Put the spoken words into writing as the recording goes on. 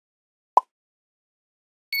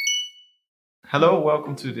Hello,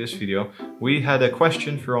 welcome to this video. We had a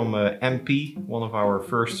question from MP, one of our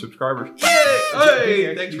first subscribers.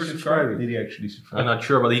 Hey, thanks for subscribing. Did he actually subscribe? I'm not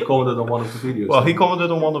sure, but he commented on one of the videos. Well, he commented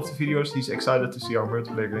on one of the videos. He's excited to see our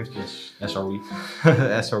multiplayer games. Yes, as are we.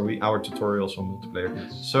 As are we, our tutorials on multiplayer.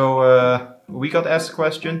 Yes. So we got asked a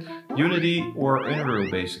question, Unity or Unreal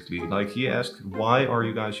basically. Like he asked, why are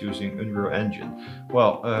you guys using Unreal Engine?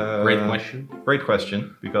 Well, great question. Great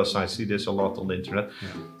question, because I see this a lot on the internet.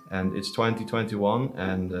 Yeah. And it's 2021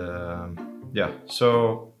 and yeah,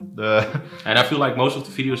 so the... And I feel like most of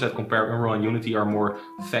the videos that compare Unreal and Unity are more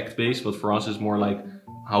fact-based, but for us it's more like,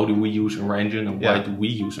 how do we use Unreal Engine and why do we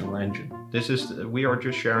use Unreal Engine? This is, we are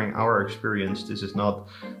just sharing our experience. This is not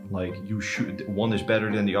like you should, one is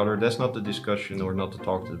better than the other. That's not the discussion or not the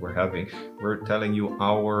talk that we're having. We're telling you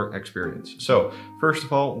our experience. So first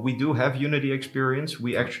of all, we do have Unity experience.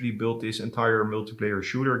 We actually built this entire multiplayer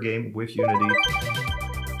shooter game with Unity.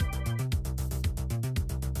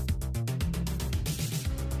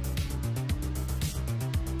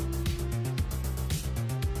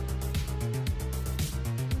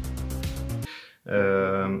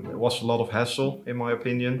 It was a lot of hassle, in my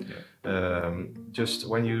opinion. Yeah. Just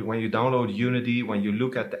when you download Unity, when you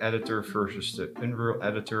look at the editor versus the Unreal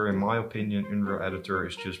editor, in my opinion, Unreal editor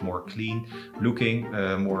is just more clean looking,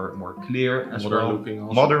 more clear as well. Looking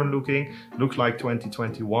also. Modern looking, looks like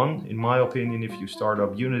 2021. In my opinion, if you start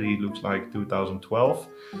up Unity, it looks like 2012.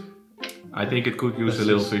 I think it could use a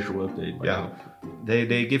little visual update. Yeah,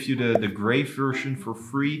 they give you the gray version for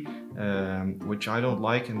free, which I don't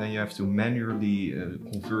like, and then you have to manually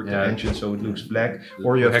convert the engine so it looks black,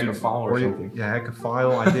 or you have hack to a file or something. Hack a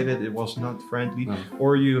file. I did it. It was not friendly. No.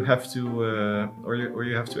 Or you have to, or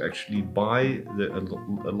you have to actually buy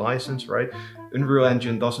a license, right? Unreal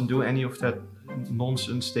Engine doesn't do any of that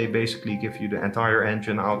nonsense. They basically give you the entire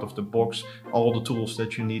engine out of the box, all the tools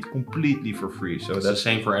that you need completely for free. So that's the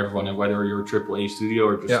same for everyone, and whether you're a AAA studio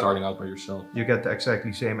or just starting out by yourself. You get the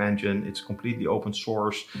exactly same engine. It's completely open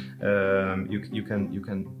source. You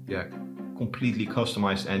can completely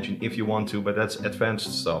customize the engine if you want to, but that's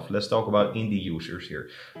advanced stuff. Let's talk about indie users here.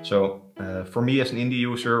 So for me as an indie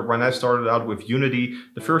user, when I started out with Unity,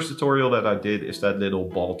 the first tutorial that I did is that little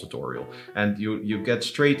ball tutorial, and you get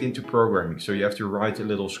straight into programming. So you have to write a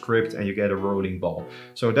little script and you get a rolling ball.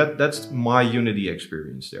 So that's my Unity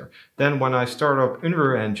experience there. Then when I start up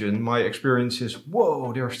Unreal Engine, my experience is,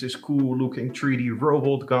 whoa, there's this cool looking 3D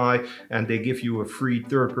robot guy, and they give you a free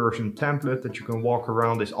third-person template that you can walk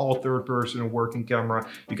around. It's all third-person, a working camera.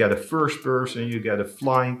 You get a first person, you get a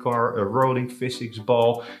flying car, a rolling physics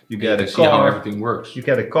ball, you get a car. See how everything works. You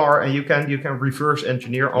get a car, and you can reverse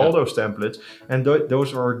engineer all those templates, and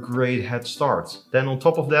those are a great head start. Then on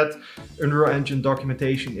top of that, Unreal Engine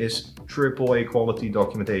documentation is AAA quality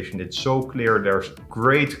documentation. It's so clear. There's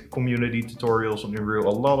great community tutorials on Unreal, a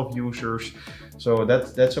lot of users. So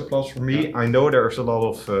that's a plus for me. I know there's a lot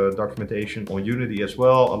of documentation on Unity as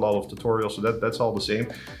well, a lot of tutorials, so that's all the same.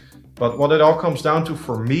 But what it all comes down to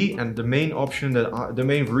for me, and the main option the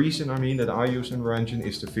main reason that I use Unreal Engine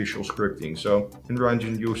is the visual scripting. So Unreal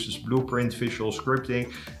Engine uses Blueprint visual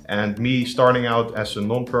scripting, and me starting out as a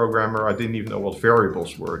non-programmer, I didn't even know what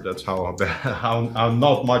variables were. That's how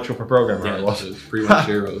not much of a programmer I was. It's pretty much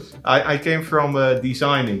zero. I came from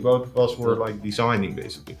designing. Both of us were like designing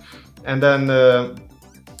basically, and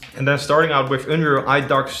then starting out with Unreal, I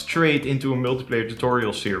dug straight into a multiplayer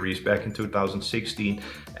tutorial series back in 2016.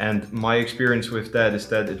 And my experience with that is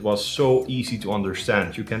that it was so easy to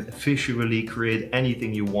understand. You can visually create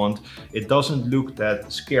anything you want. It doesn't look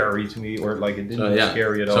that scary to me, or like it didn't look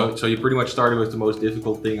scary at all. So you pretty much started with the most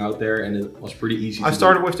difficult thing out there, and it was pretty easy. I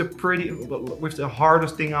started with the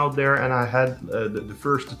hardest thing out there, and I had the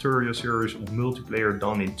first tutorial series of multiplayer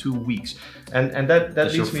done in 2 weeks. And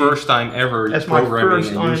that's your first time ever as my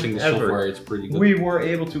first time using the software. It's pretty good. We were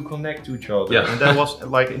able to connect to each other, and that was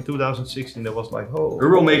like in 2016. That was like, oh.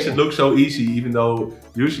 Unreal makes it look so easy, even though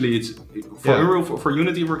usually it's for Unreal, for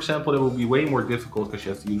Unity, for example, it will be way more difficult because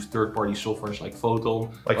you have to use third-party softwares like Photon,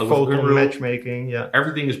 Photon matchmaking. Yeah,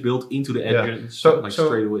 everything is built into the engine, so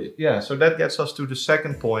straight away. Yeah, so that gets us to the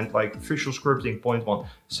second point, like visual scripting, point one.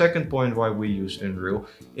 Second point why we use Unreal,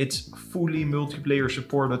 it's fully multiplayer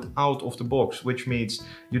supported out of the box, which means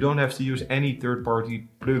you don't have to use any third-party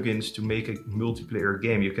plugins to make a multiplayer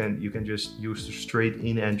game. You can just use the straight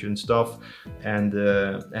in-engine stuff, and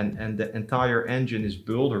the entire engine is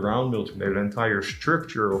built around multiplayer. The entire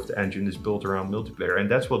structure of the engine is built around multiplayer, and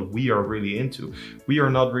that's what we are really into. We are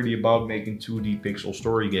not really about making 2D pixel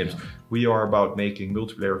story games. We are about making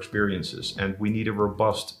multiplayer experiences, and we need a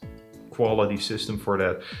robust quality system for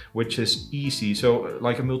that, which is easy. So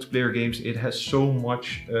like a multiplayer games, it has so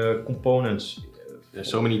much components. There's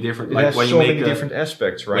so many different, like when you make different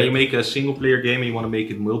aspects, right? When you make a single player game and you want to make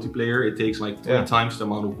it multiplayer, it takes like 3 times the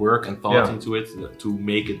amount of work and thought into it to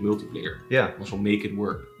make it multiplayer. Yeah. Also make it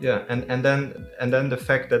work. Yeah, and then the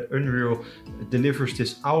fact that Unreal delivers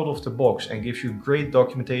this out of the box and gives you great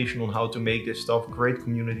documentation on how to make this stuff, great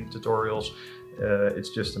community tutorials.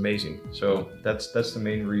 It's just amazing. So that's the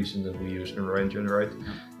main reason that we use Unreal Engine, right?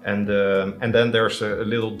 Yeah. And then there's a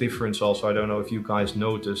little difference also. I don't know if you guys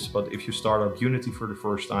noticed, but if you start up Unity for the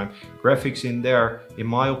first time, graphics in there, in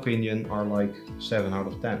my opinion, are like 7 out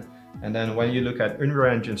of 10. And then when you look at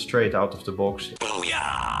Unreal Engine straight out of the box,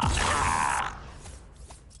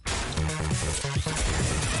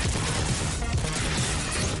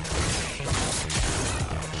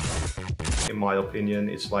 in my opinion,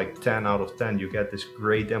 it's like 10 out of 10. You get this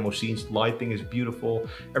great demo scenes, lighting is beautiful,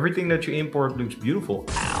 everything that you import looks beautiful.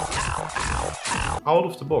 Out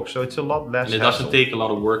of the box, so it's a lot less. And it doesn't take a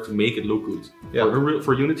lot of work to make it look good. Yeah.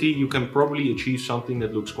 For Unity, you can probably achieve something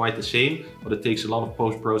that looks quite the same, but it takes a lot of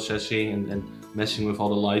post-processing and messing with all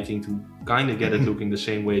the lighting to kind of get it looking the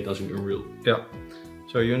same way it does in Unreal. Yeah.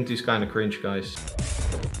 So Unity's kind of cringe, guys.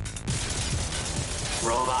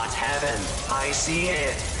 Robot heaven, I see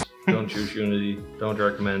it. Don't choose Unity, don't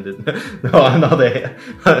recommend it. No, I'm not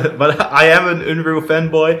but I am an Unreal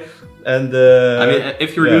fanboy. And I mean,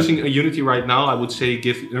 if you're using a Unity right now, I would say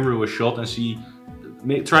give Unreal a shot and see,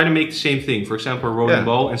 try to make the same thing. For example, a rolling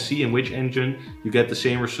ball, and see in which engine you get the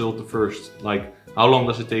same result the first. Like, how long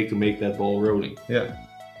does it take to make that ball rolling? Yeah.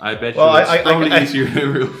 I bet you it's probably easier in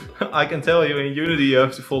Unreal. I can tell you, in Unity you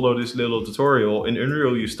have to follow this little tutorial. In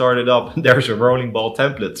Unreal you start it up and there's a rolling ball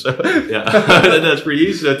template. So yeah, that's pretty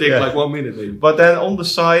easy. That takes like 1 minute maybe. But then on the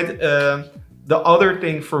side, the other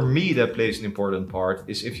thing for me that plays an important part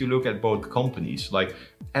is if you look at both companies, like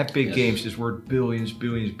Epic Games is worth billions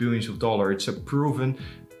of dollars. It's a proven,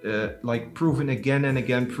 proven again and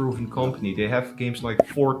again proven company. They have games like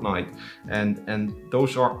Fortnite, and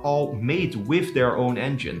those are all made with their own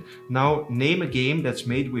engine. Now name a game that's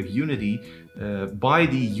made with Unity by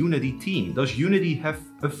the Unity team. Does Unity have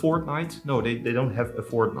a Fortnite? No, they don't have a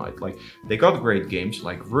Fortnite. Like, they got great games,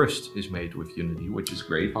 like Rust is made with Unity, which is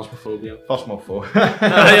great. Phasmophobia.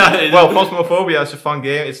 Well, Phasmophobia is a fun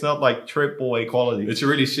game. It's not like AAA quality. It's a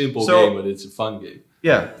really simple game, but it's a fun game.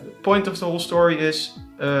 Yeah, point of the whole story is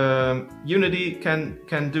Unity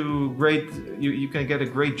can do great, you can get a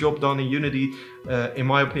great job done in Unity. In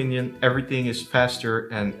my opinion, everything is faster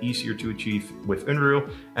and easier to achieve with Unreal,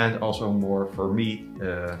 and also more, for me,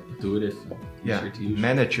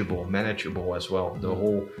 manageable as well. The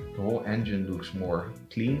whole engine looks more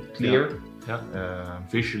clear.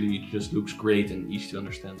 Visually it just looks great and easy to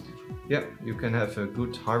understand. Yeah, you can have a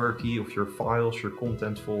good hierarchy of your files, your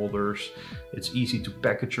content folders. It's easy to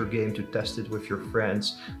package your game, to test it with your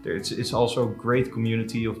friends. It's also a great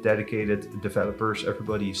community of dedicated developers.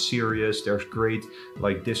 Everybody is serious. There's great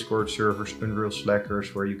like Discord servers, Unreal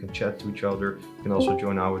Slackers, where you can chat to each other. You can also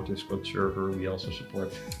join our Discord server. We also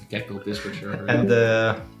support Kekdot Discord server. And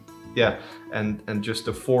and just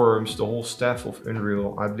the forums, the whole staff of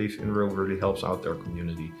Unreal. I believe Unreal really helps out their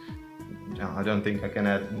community. Yeah, I don't think I can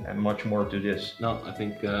add much more to this. No, I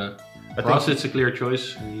think for us it's a clear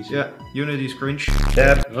choice. Yeah, Unity's cringe.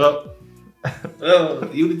 Yeah.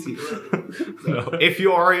 Unity. No. If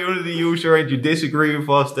you are a Unity user and you disagree with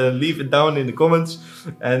us, then leave it down in the comments,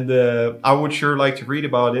 and I would sure like to read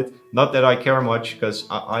about it. Not that I care much, because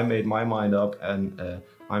I made my mind up, and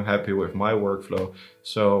I'm happy with my workflow.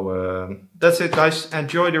 So that's it, guys.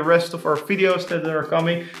 Enjoy the rest of our videos that are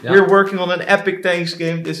coming. Yeah. We're working on an epic tanks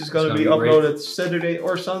game. This is going to be uploaded Saturday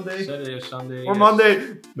or Sunday. Saturday or Sunday. Or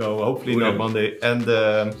Monday. No, hopefully not Monday. And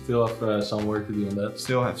still have some work to do on that.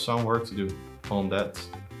 Still have some work to do on that.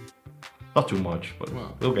 Not too much, but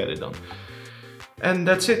we'll get it done. And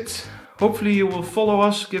that's it. Hopefully you will follow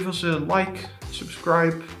us. Give us a like,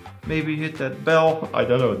 subscribe. Maybe hit that bell. I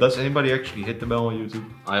don't know. Does anybody actually hit the bell on YouTube?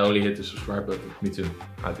 I only hit the subscribe button. Me too.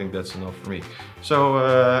 I think that's enough for me. So,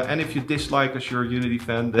 and if you dislike us, you're a Unity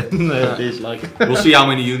fan, then dislike. We'll see how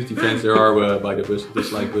many Unity fans there are by the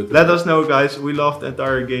dislike button. Let us know, guys. We love the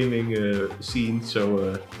entire gaming scene.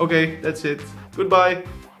 So, okay, that's it. Goodbye.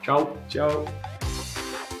 Ciao. Ciao.